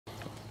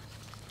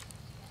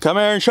Come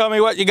here and show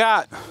me what you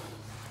got.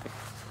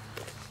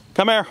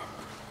 Come here.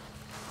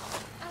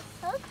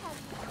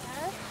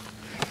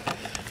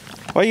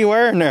 What are you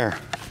wearing there?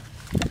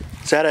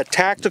 Is that a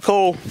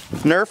tactical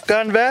Nerf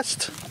gun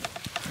vest?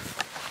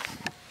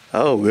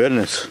 Oh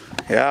goodness,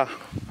 yeah.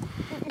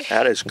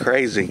 That is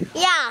crazy.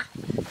 Yeah.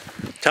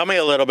 Tell me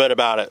a little bit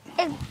about it.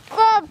 It's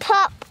gonna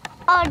pop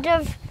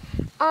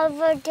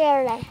over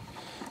there.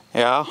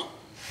 Yeah.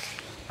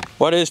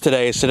 What is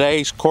today? Is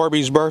today's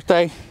Corby's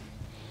birthday?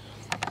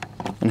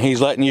 And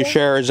he's letting you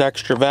share his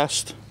extra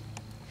vest?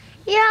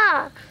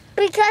 Yeah,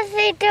 because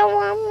he don't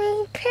want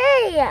me to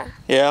pay.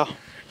 Yeah.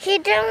 He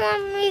didn't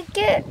want me to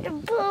get the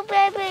blue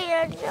baby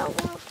and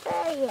don't want to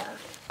pay.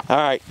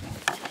 Alright.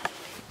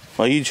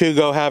 Well, you two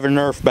go have a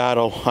Nerf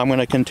battle. I'm going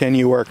to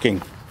continue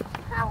working.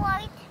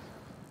 Alright.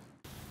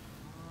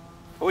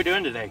 What are we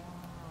doing today?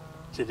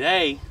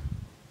 Today,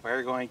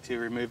 we're going to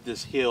remove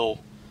this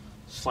hill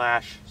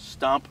slash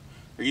stump.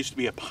 There used to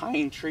be a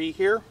pine tree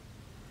here.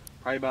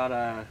 Probably about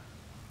a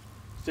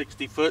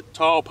 60-foot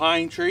tall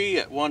pine tree.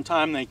 At one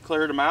time, they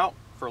cleared them out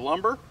for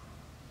lumber.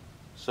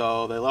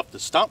 So they left the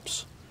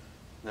stumps.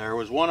 There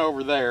was one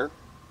over there.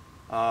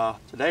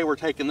 Today we're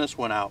taking this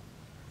one out.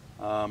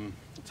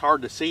 It's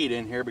hard to see it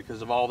in here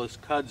because of all this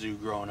kudzu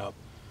growing up.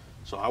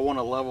 So I want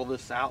to level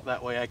this out,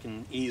 that way I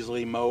can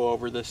easily mow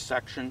over this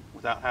section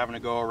without having to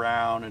go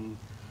around and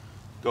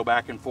go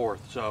back and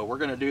forth. So we're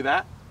going to do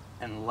that,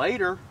 and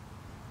later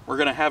we're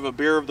going to have a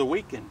beer of the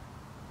weekend.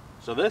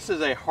 So this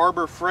is a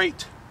Harbor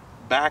Freight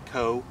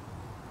backhoe.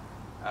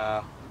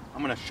 I'm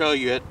going to show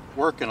you it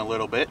working a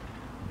little bit.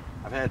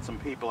 I've had some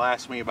people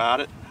ask me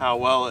about it, how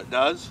well it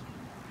does,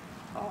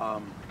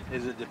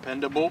 is it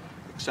dependable,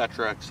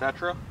 etc.,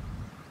 etc.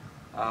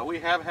 We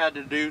have had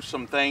to do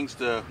some things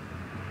to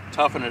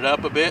toughen it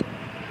up a bit,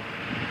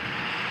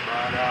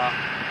 but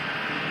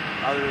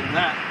other than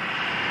that,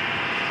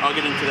 I'll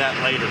get into that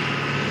later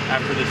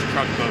after this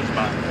truck goes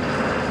by.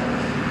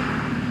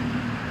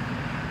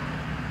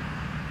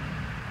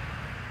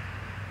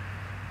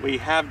 We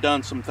have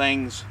done some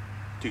things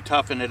to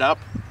toughen it up.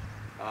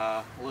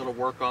 A little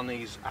work on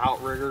these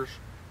outriggers,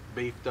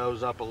 beefed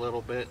those up a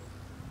little bit.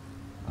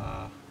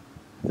 I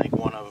think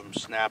one of them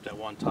snapped at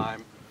one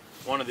time.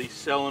 One of these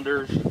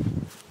cylinders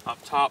up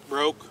top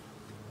broke.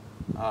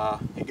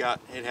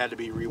 It had to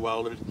be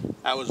rewelded.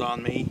 That was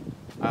on me.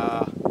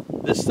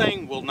 This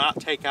thing will not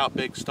take out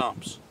big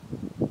stumps.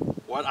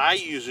 What I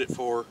use it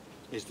for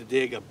is to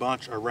dig a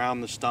bunch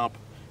around the stump,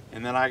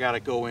 and then I got to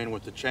go in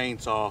with the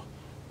chainsaw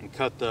and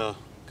cut the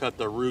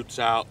roots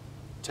out,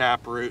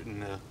 tap root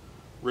and the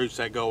roots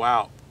that go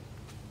out,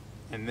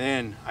 and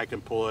then I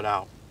can pull it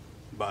out.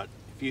 But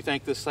if you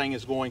think this thing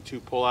is going to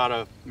pull out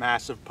a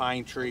massive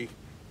pine tree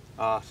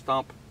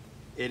stump,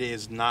 it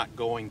is not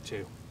going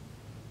to.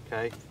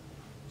 Okay,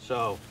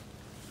 so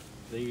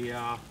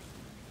this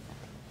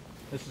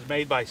is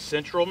made by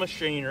Central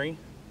Machinery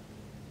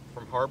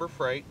from Harbor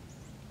Freight,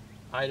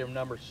 item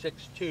number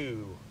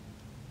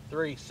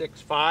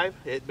 62365.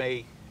 It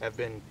may have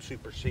been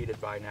superseded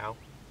by now,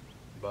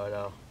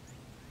 but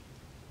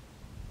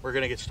we're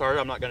going to get started.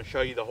 I'm not going to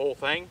show you the whole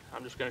thing.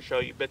 I'm just going to show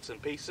you bits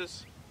and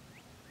pieces.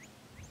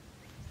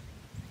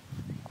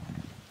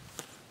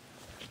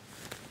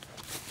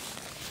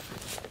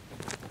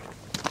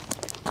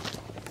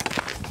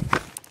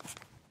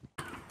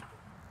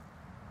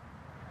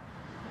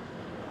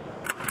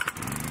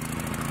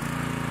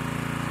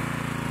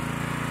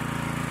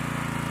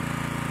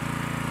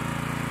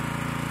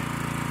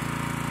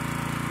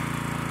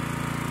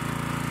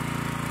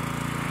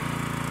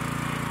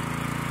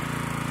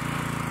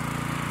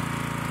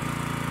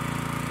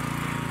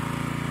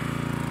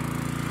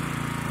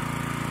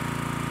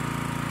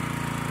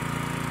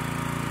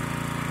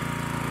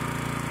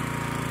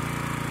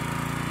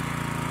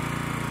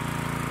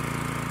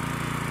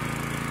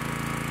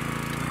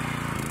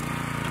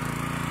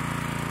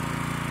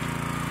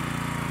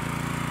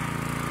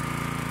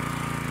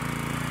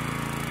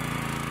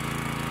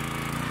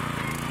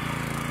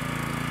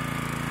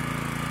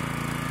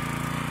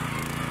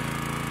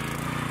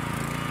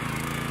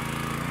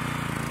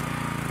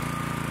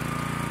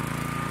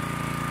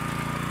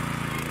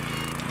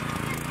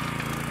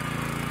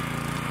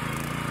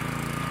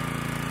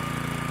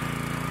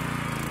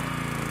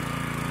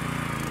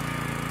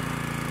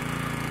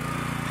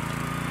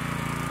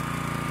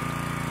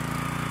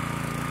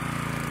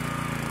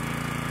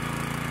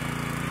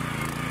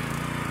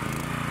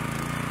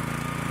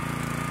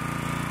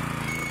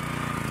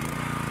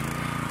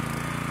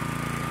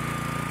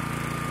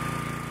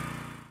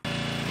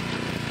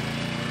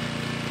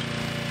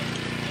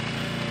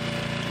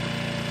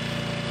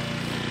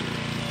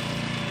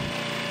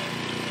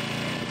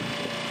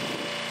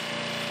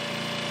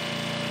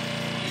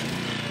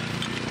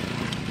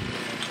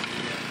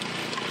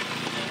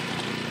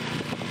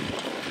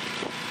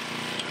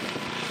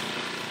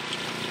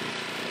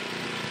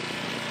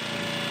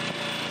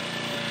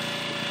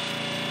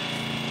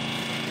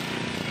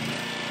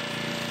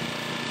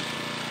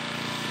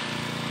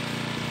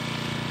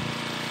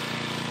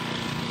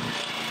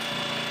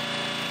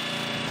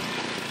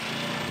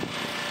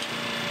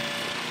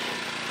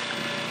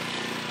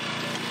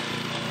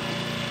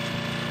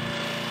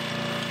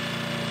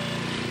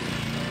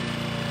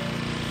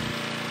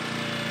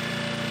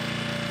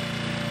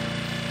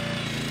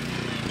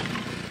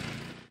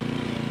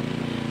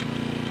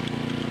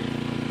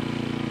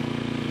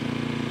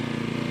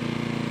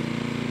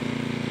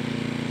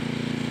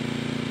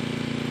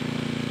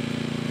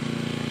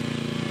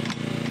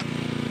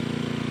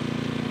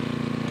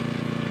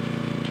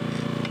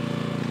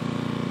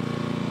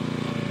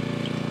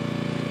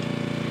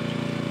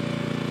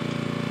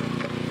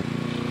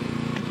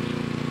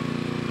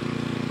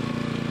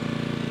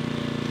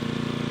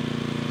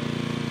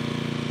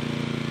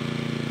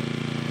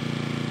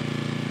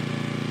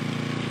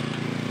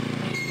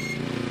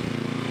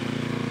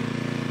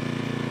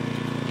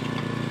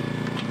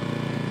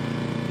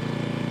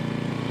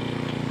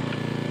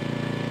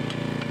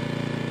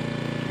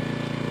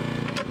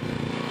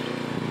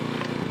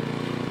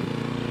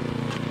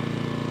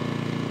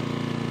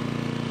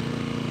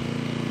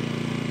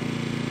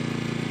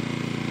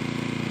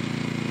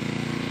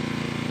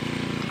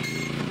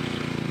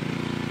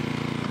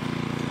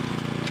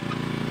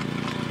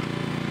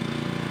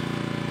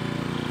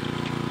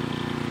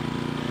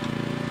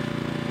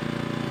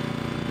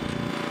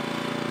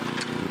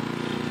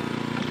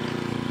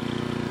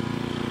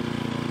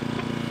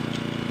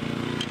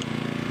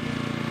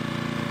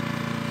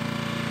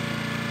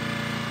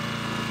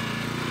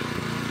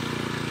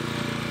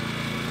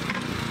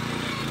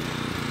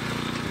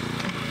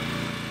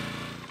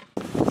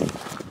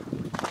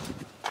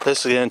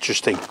 This is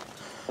interesting.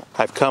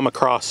 I've come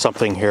across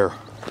something here.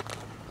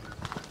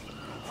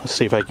 Let's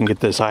see if I can get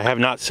this. I have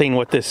not seen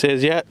what this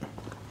is yet.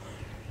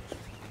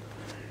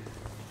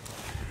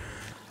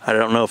 I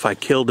don't know if I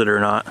killed it or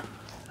not.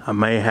 I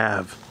may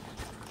have.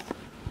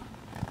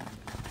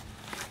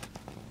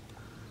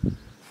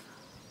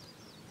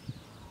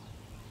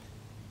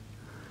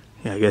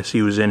 Yeah, I guess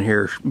he was in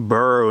here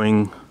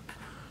burrowing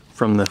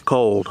from the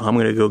cold. I'm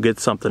gonna go get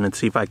something and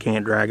see if I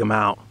can't drag him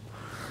out.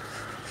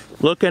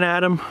 Looking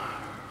at him,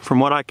 from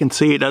what I can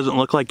see, it doesn't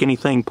look like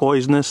anything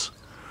poisonous.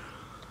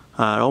 It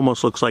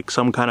almost looks like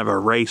some kind of a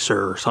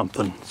racer or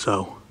something.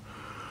 So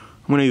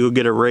I'm gonna go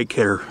get a rake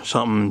hit or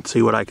something and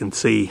see what I can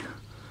see.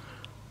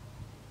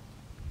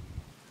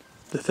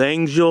 The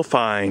things you'll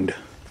find.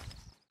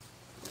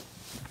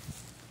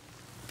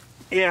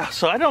 Yeah,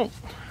 so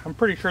I'm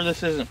pretty sure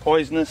this isn't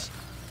poisonous.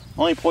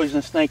 Only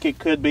poisonous snake it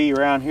could be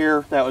around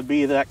here,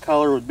 that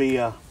color would be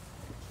a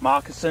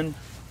moccasin.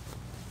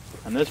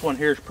 And this one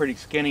here is pretty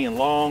skinny and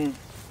long.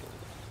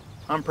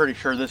 I'm pretty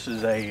sure this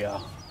is a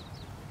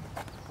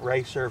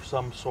racer of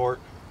some sort.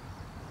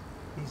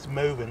 He's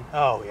moving.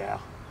 Oh yeah.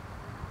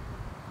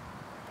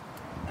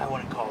 I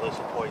wouldn't call this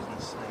a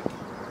poisonous snake.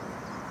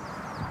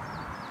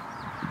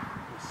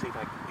 Let's see if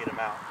I can get him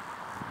out.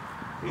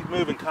 He's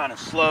moving kind of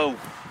slow.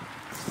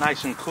 It's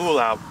nice and cool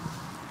out.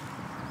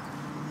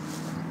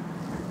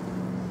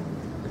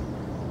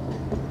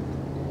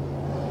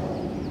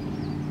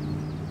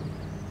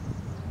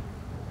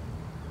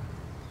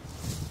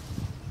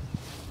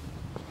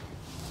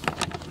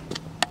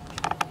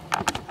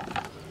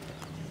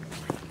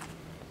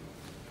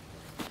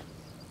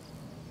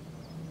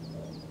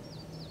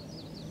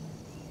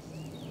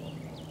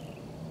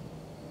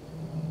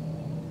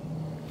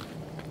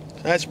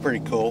 That's pretty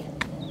cool.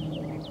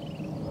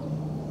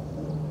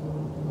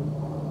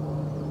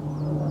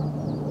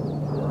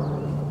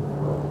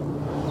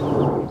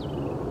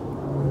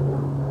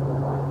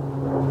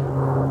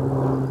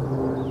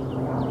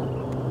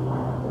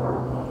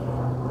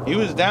 He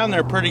was down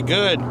there pretty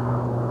good.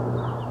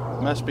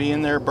 Must be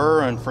in there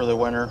burrowing for the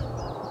winter.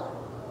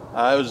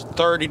 It was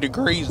 30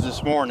 degrees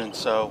this morning,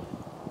 so.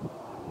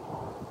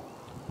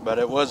 But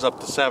it was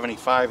up to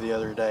 75 the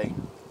other day.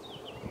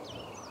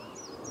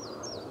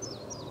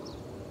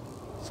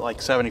 It's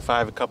like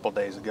 75 a couple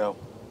days ago.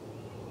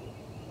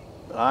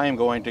 But I am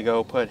going to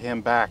go put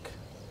him back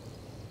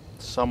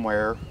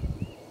somewhere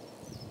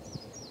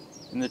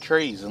in the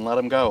trees and let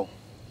him go,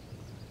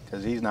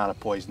 because he's not a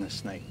poisonous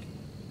snake.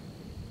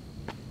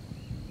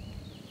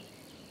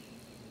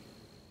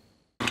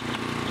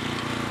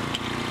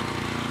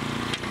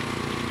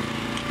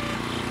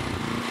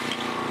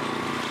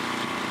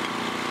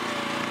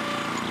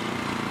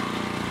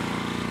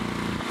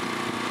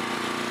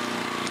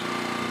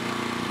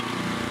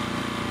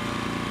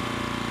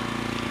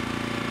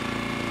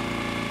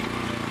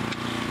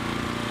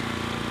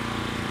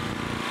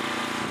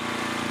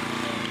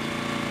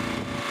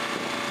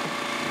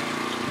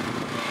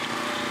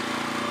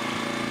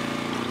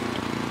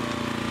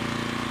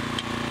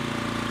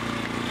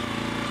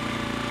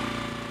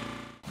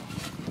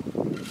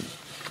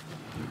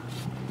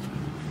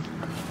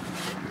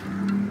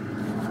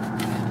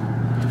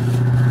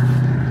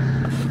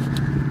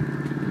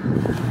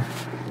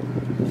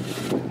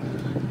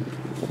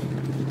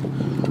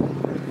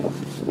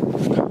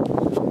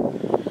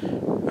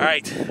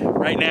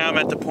 Right now I'm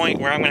at the point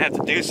where I'm going to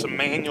have to do some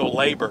manual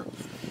labor.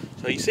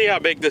 So you see how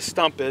big this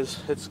stump is.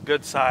 It's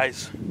good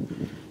size.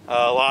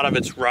 A lot of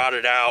it's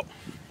rotted out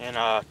and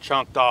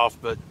chunked off,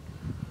 but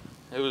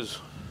it was,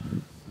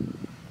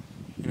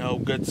 you know,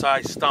 good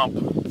size stump.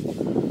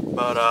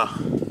 But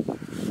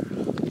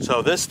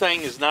so this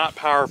thing is not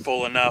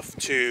powerful enough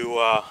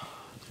to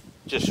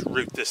just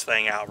root this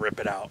thing out, rip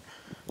it out.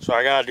 So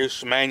I got to do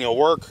some manual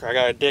work. I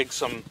got to dig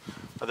some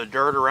of the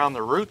dirt around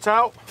the roots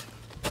out.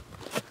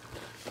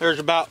 There's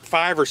about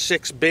 5 or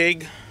 6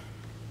 big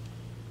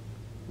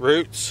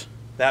roots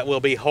that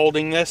will be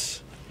holding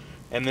this,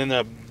 and then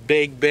a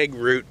big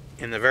root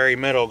in the very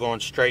middle going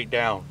straight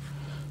down.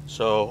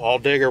 So I'll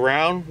dig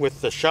around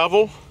with the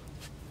shovel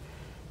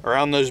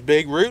around those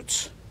big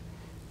roots,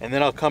 and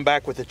then I'll come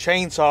back with a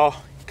chainsaw,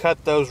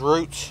 cut those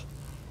roots,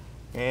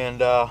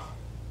 and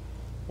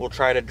we'll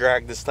try to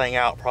drag this thing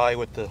out, probably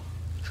with the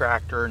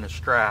tractor and the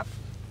strap.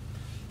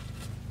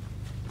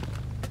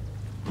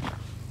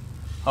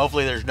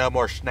 Hopefully there's no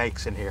more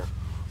snakes in here.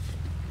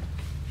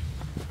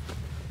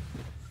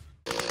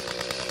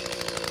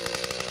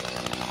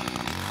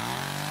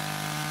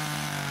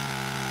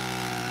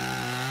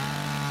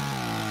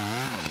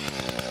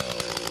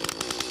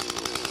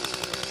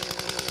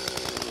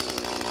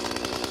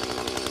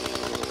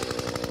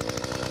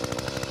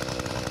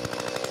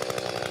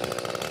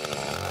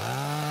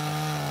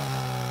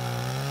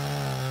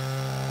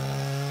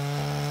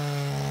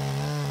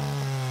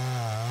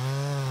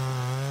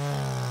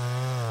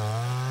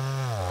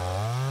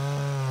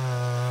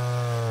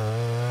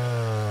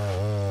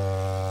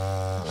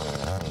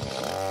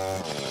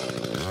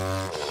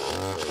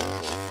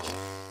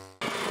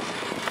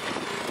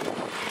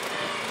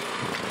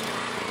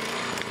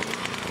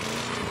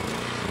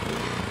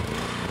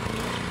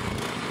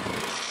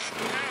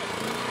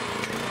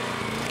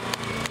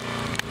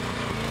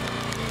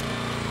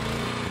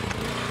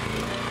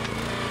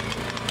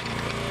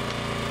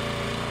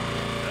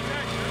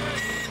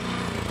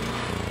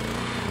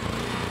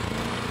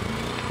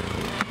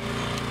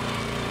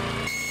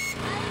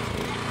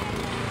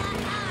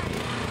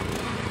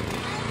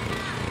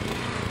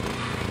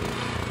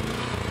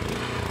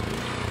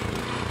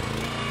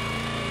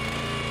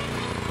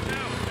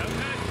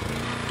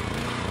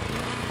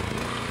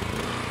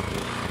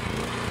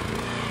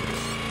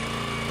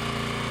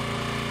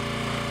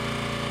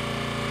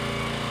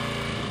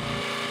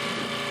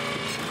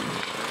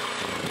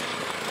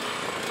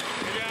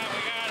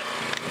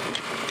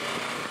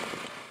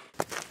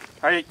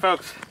 Alright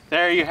folks,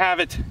 there you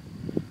have it.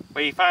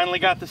 We finally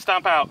got the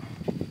stump out.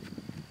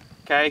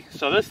 Okay,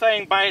 so this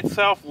thing by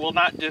itself will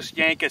not just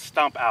yank a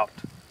stump out.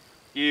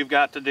 You've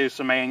got to do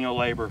some manual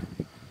labor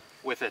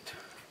with it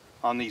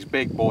on these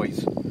big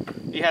boys.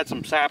 If you had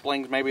some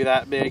saplings maybe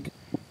that big,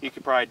 you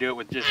could probably do it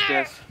with just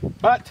this.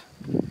 But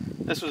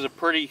this was a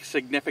pretty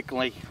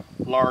significantly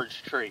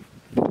large tree.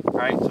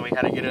 Alright, so we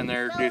had to get in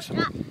there and do some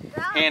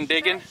hand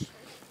digging.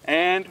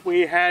 And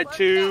we had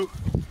to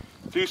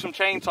do some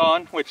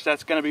chainsawing, which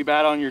that's going to be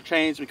bad on your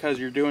chains because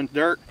you're doing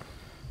dirt.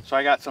 So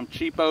I got some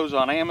cheapos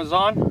on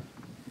Amazon.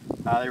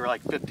 They were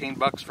like 15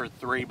 bucks for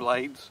 3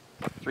 blades,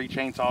 3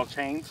 chainsaw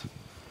chains.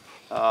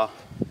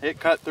 It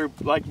cut through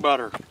like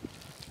butter.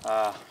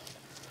 A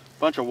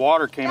bunch of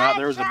water came out.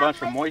 There was a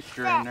bunch of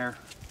moisture in there.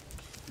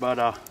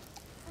 But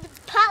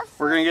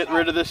we're going to get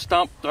rid of this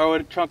stump, throw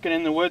it, chunk it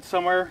in the woods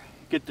somewhere,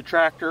 get the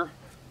tractor,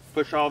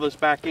 push all this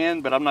back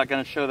in, but I'm not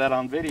going to show that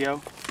on video.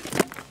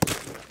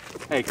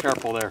 Hey,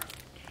 careful there.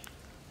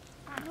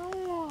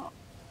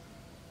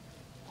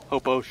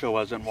 Hope OSHA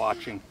wasn't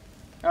watching.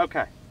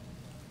 Okay.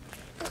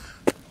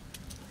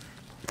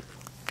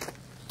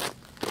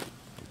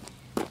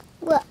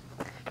 Look,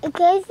 in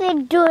case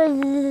the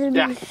doors.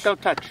 Yeah, don't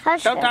touch.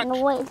 Don't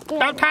touch.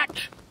 Don't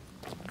touch.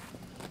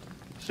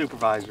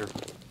 Supervisor.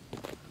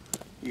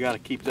 You got to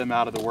keep them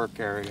out of the work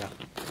area.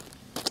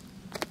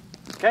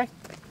 Okay.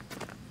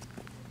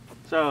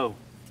 So,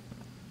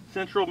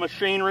 Central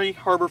Machinery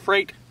Harbor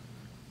Freight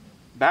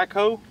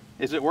Backhoe.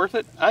 Is it worth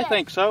it? Yes. I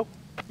think so.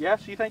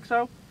 Yes, you think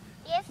so?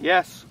 Yes.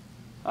 Yes.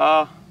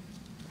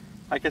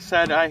 Like I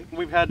said,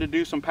 we've had to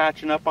do some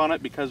patching up on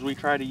it because we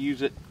try to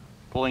use it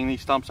pulling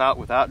these stumps out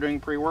without doing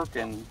pre-work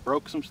and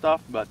broke some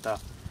stuff. But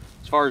as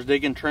far as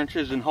digging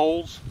trenches and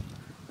holes,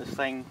 this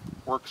thing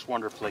works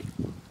wonderfully.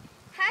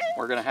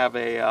 We're going to have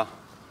a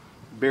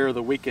beer of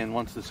the weekend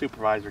once the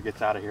supervisor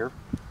gets out of here.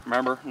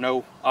 Remember,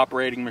 no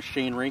operating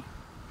machinery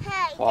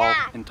while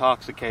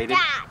intoxicated.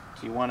 Dad.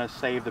 You want to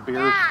save the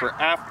beers for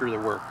after the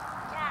work.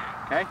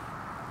 Dad. Okay?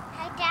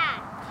 Hey, Dad.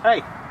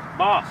 Hey,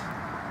 boss.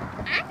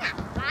 I'm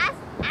not boss.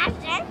 I'm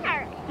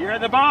Henry. You're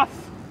the boss.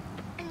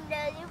 No,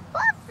 the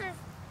boss is...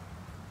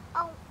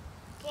 Oh,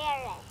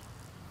 Gary.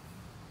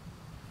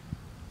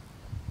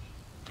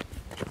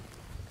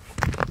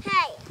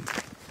 Hey,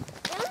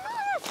 you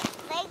want to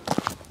make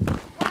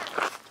that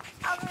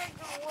over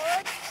the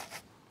woods?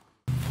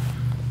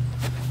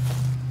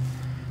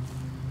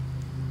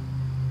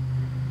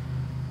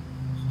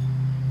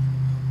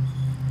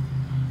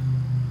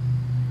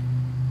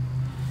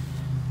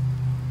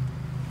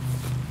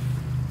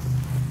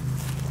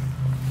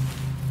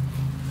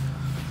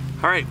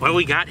 All right, what do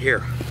we got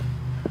here?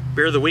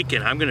 Beer of the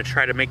weekend. I'm gonna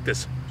try to make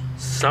this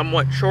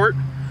somewhat short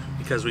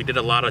because we did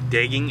a lot of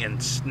digging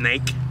and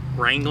snake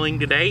wrangling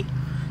today.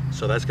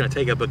 So that's gonna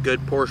take up a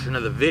good portion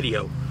of the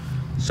video.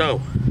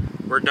 So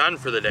we're done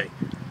for the day.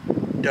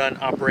 Done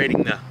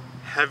operating the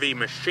heavy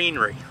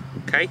machinery,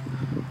 okay?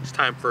 It's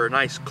time for a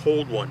nice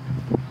cold one.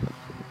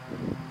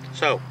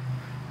 So,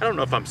 I don't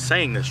know if I'm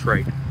saying this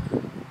right.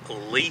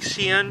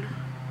 Elysian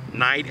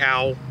Night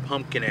Owl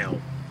Pumpkin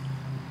Ale.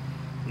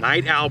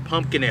 Night Owl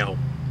Pumpkin Ale.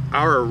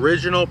 Our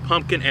original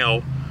pumpkin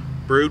ale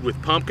brewed with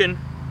pumpkin,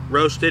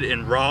 roasted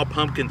in raw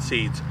pumpkin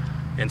seeds,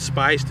 and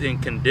spiced in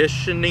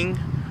conditioning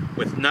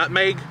with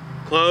nutmeg,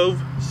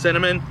 clove,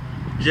 cinnamon,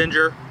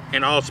 ginger,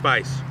 and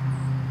allspice.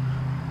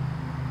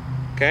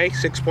 Okay,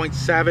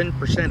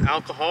 6.7%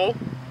 alcohol,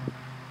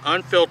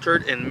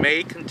 unfiltered, and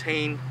may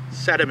contain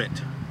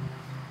sediment.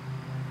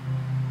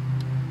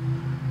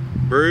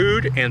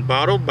 Brewed and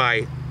bottled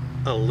by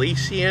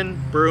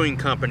Elysian Brewing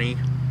Company.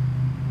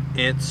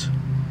 It's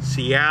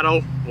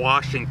Seattle,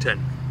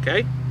 Washington.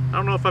 Okay? I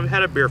don't know if I've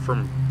had a beer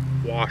from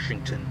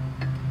Washington.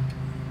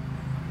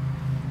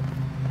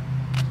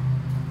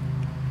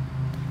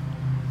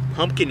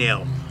 Pumpkin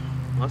ale.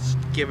 Let's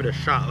give it a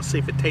shot. Let's see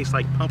if it tastes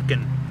like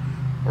pumpkin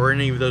or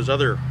any of those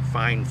other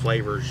fine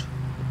flavors.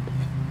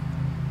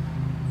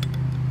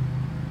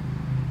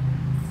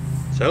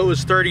 So it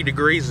was 30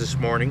 degrees this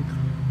morning.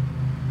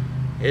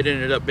 It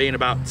ended up being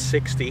about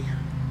 60.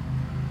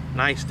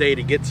 Nice day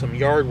to get some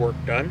yard work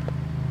done.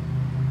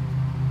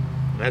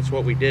 That's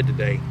what we did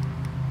today.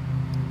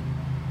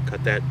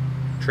 Cut that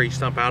tree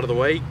stump out of the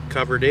way,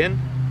 covered in.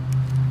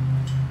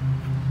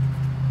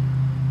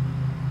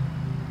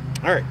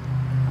 All right.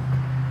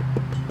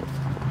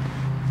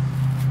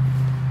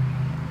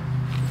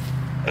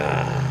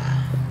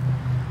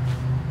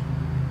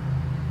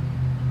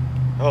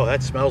 Oh,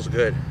 that smells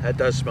good. That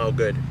does smell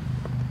good.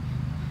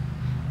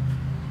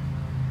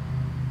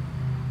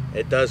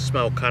 It does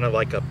smell kind of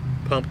like a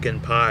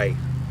pumpkin pie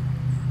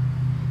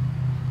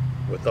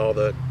with all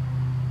the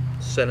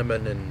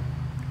cinnamon and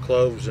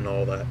cloves and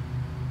all that.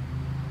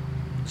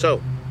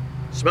 So,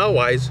 smell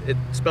wise, it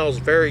smells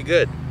very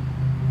good.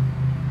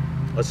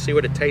 Let's see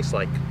what it tastes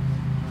like.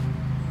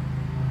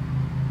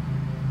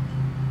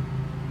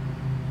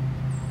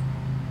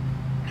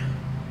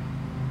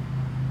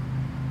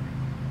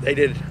 They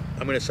did,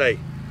 I'm going to say,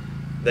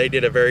 they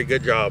did a very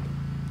good job.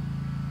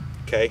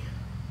 Okay.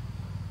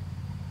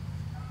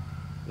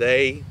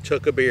 they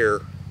took a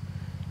beer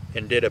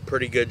and did a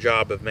pretty good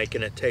job of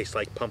making it taste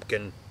like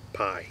pumpkin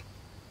pie.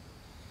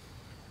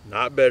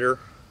 Not bitter,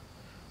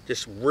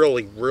 just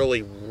really,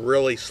 really,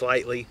 really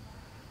slightly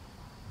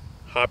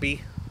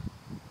hoppy.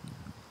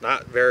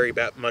 Not very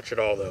much at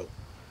all though.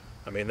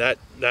 I mean that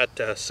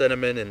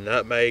cinnamon and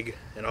nutmeg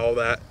and all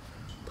that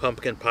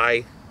pumpkin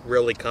pie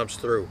really comes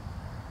through.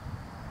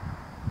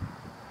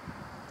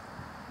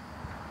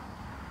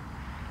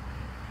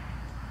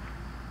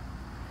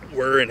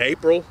 We're in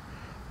April,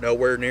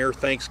 nowhere near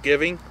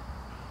Thanksgiving,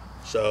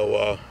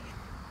 so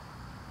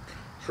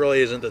this really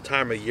isn't the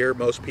time of year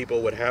most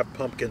people would have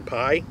pumpkin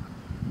pie,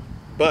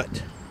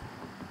 but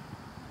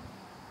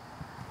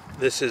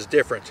this is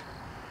different.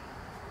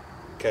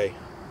 Okay,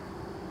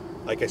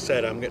 like I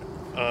said, I'm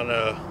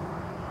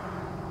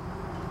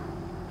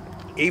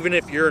even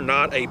if you're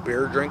not a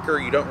beer drinker,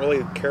 you don't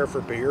really care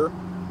for beer,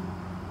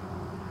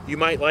 you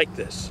might like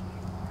this.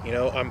 You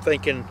know, I'm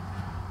thinking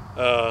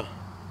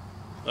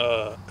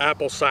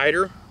apple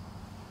cider.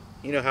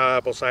 You know how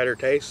apple cider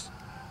tastes?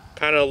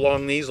 Kind of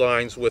along these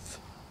lines with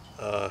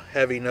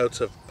heavy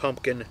notes of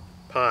pumpkin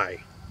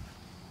pie.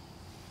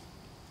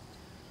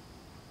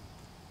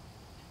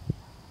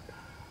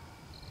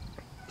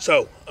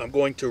 So, I'm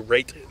going to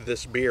rate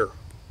this beer.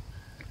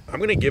 I'm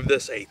going to give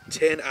this a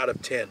 10 out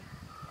of 10.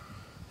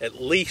 At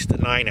least a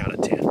 9 out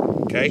of 10,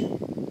 okay?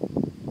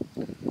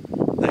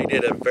 They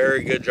did a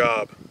very good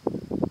job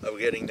of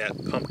getting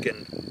that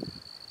pumpkin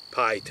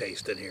pie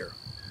taste in here.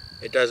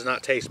 It does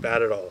not taste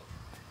bad at all.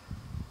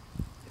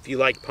 If you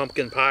like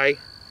pumpkin pie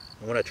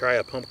and want to try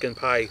a pumpkin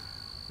pie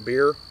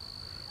beer,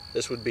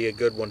 this would be a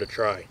good one to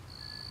try.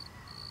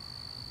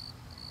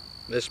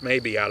 This may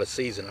be out of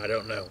season, I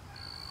don't know.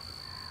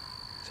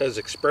 It says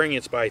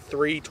experienced by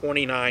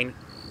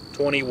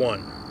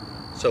 3/29/21.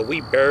 So we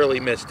barely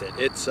missed it.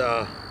 It's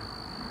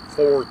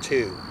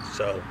 4/2,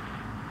 so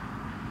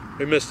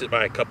we missed it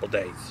by a couple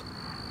days.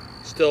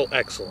 Still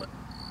excellent.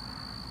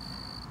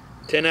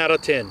 10 out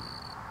of 10.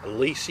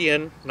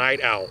 Elysian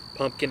Night Owl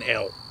Pumpkin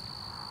Ale.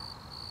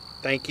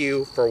 Thank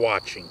you for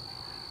watching.